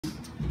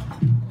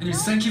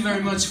Anyways, thank you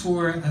very much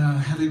for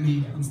having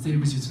me on stage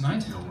with you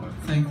tonight.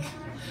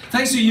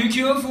 Thanks to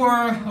Yukio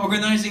for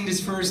organizing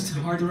this first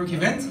hard rock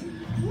event.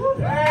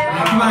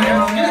 Come on,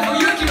 give it for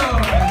Yukio!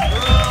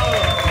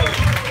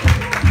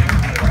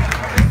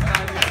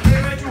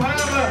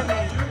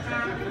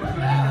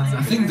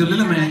 I think the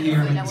little man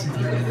here,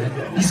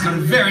 he's got a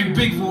very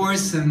big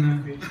voice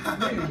and you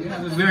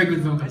have a very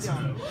good vocal.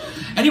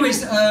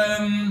 Anyways,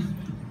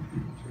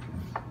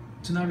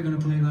 tonight we're gonna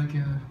play like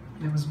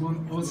there was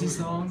one Aussie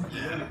song.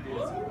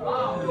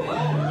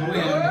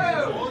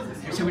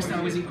 Shall we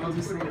start with the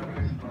Aussie song?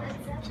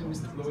 Shall we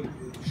start?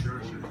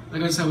 Sure. I'm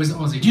gonna start with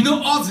Aussie. Do you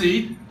know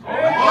Aussie?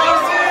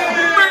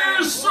 Aussie!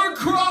 Mr.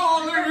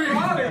 Crawley!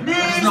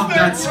 It's not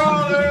that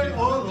song.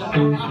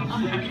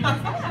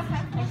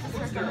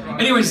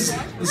 Anyways,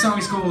 the song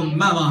is called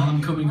Mama, I'm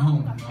Coming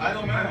Home. I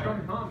don't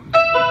know.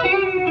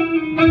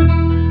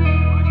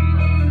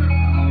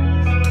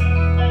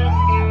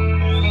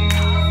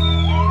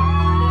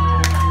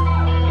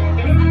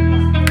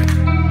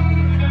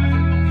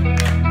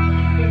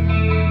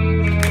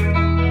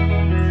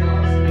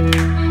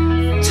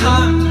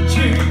 Times are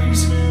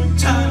changed,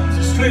 times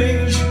are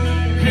strange.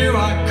 Here I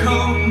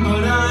come,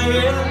 but I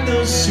am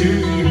the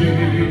same.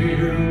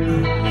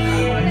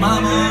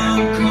 Mama,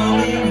 I'm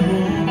coming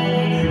home.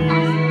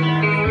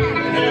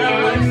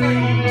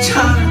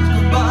 Time go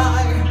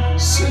by,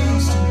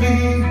 seems to me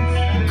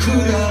you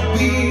could have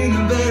been a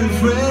better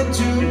friend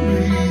to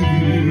me.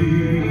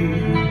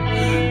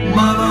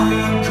 Mama,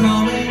 I'm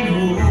coming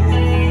home.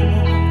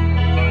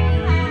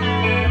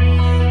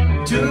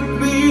 Took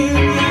me in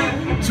there,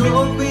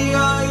 told me,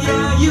 oh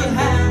yeah, you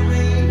had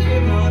me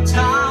in my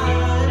time.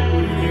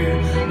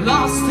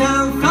 Lost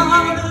and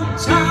found and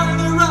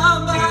turned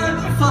around by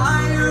the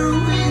fire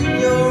in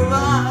your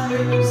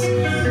eyes.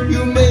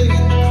 You made me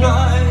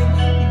cry,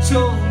 you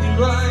told me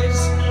lies,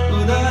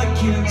 but I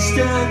can't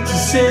stand to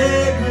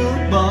say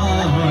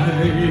goodbye.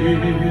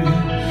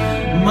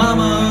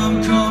 Mama, I'm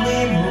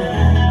coming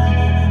home.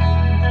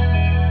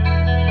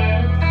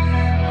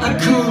 I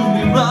couldn't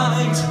be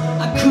right,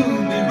 I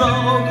couldn't be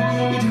wrong.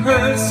 It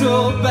hurts so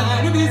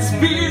bad and it's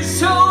been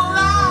so long.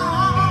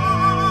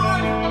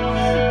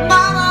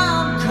 Mama,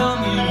 I'm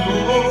coming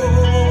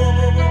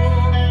home.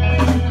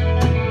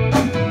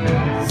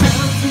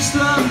 Selfish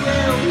love,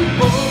 yeah, we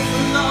both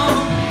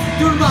belong.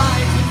 The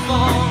rise and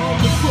fall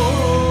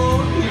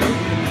before you.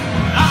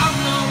 I'm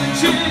gonna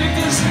take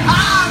this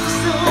high,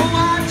 so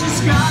I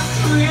just got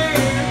to hear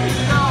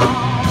it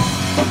all.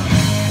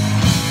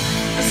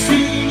 I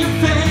see your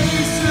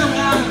face a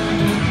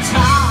hundred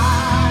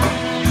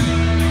times.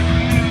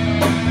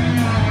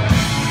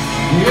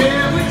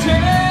 Every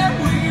day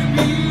we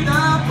meet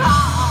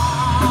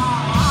apart,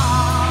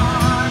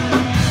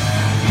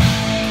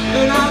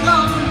 and I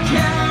don't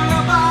care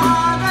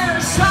about the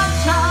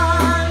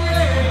sunshine,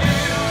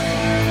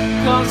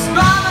 yeah. 'Cause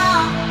Mama,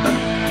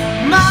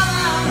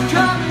 I'm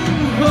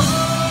coming home.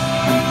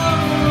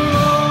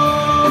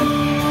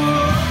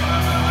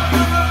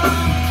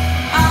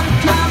 I'm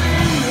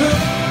coming home.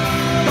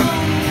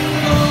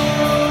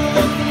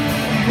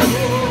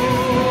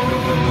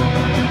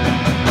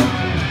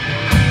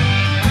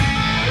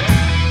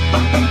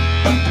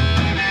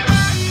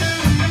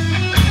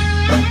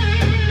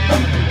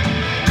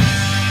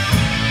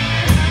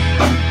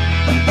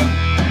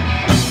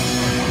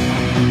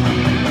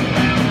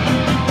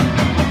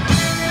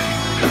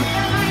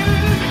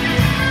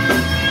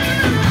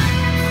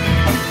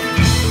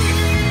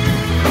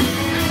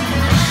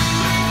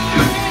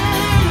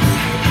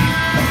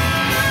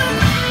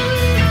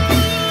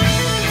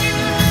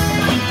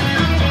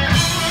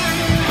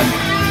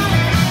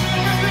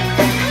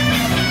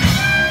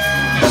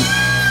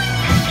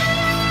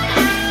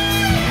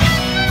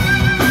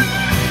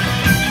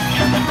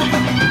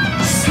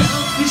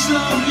 Selfish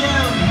love,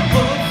 yeah, we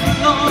both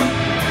belong.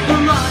 The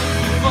right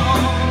will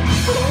fall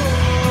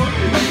before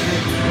you.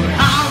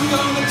 I'm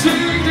gonna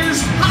take this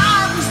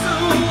harvest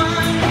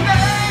away,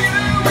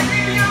 baby,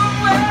 with your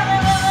way.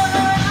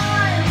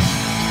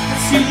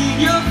 I've seen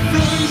your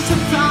face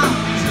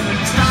 1,000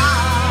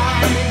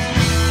 times.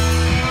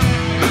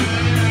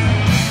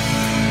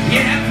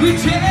 Every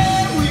day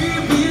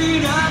we've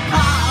been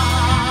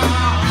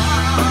apart,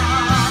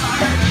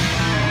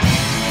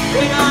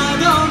 and I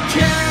don't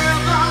care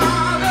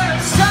about the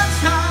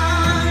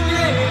sunshine,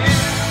 yeah.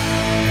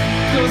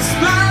 'Cause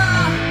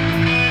Mama,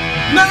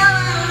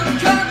 I'm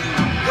coming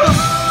home.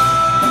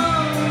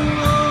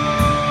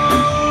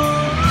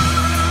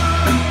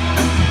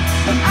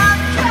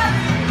 I'm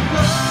coming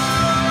home.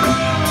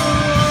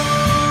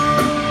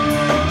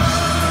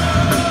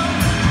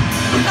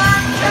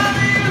 I'm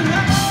coming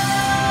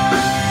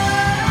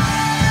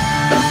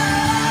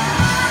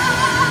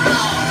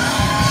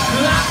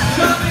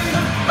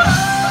home.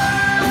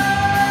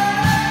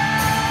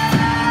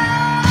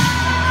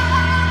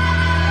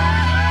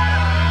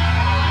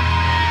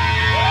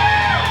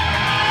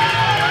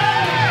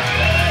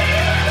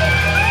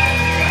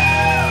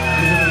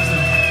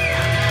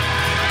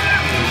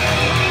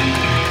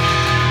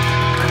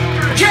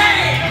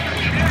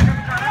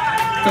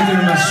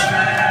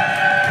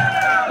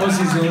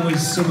 Aussies are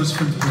always so much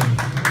fun to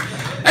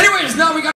play. Anyways, now we got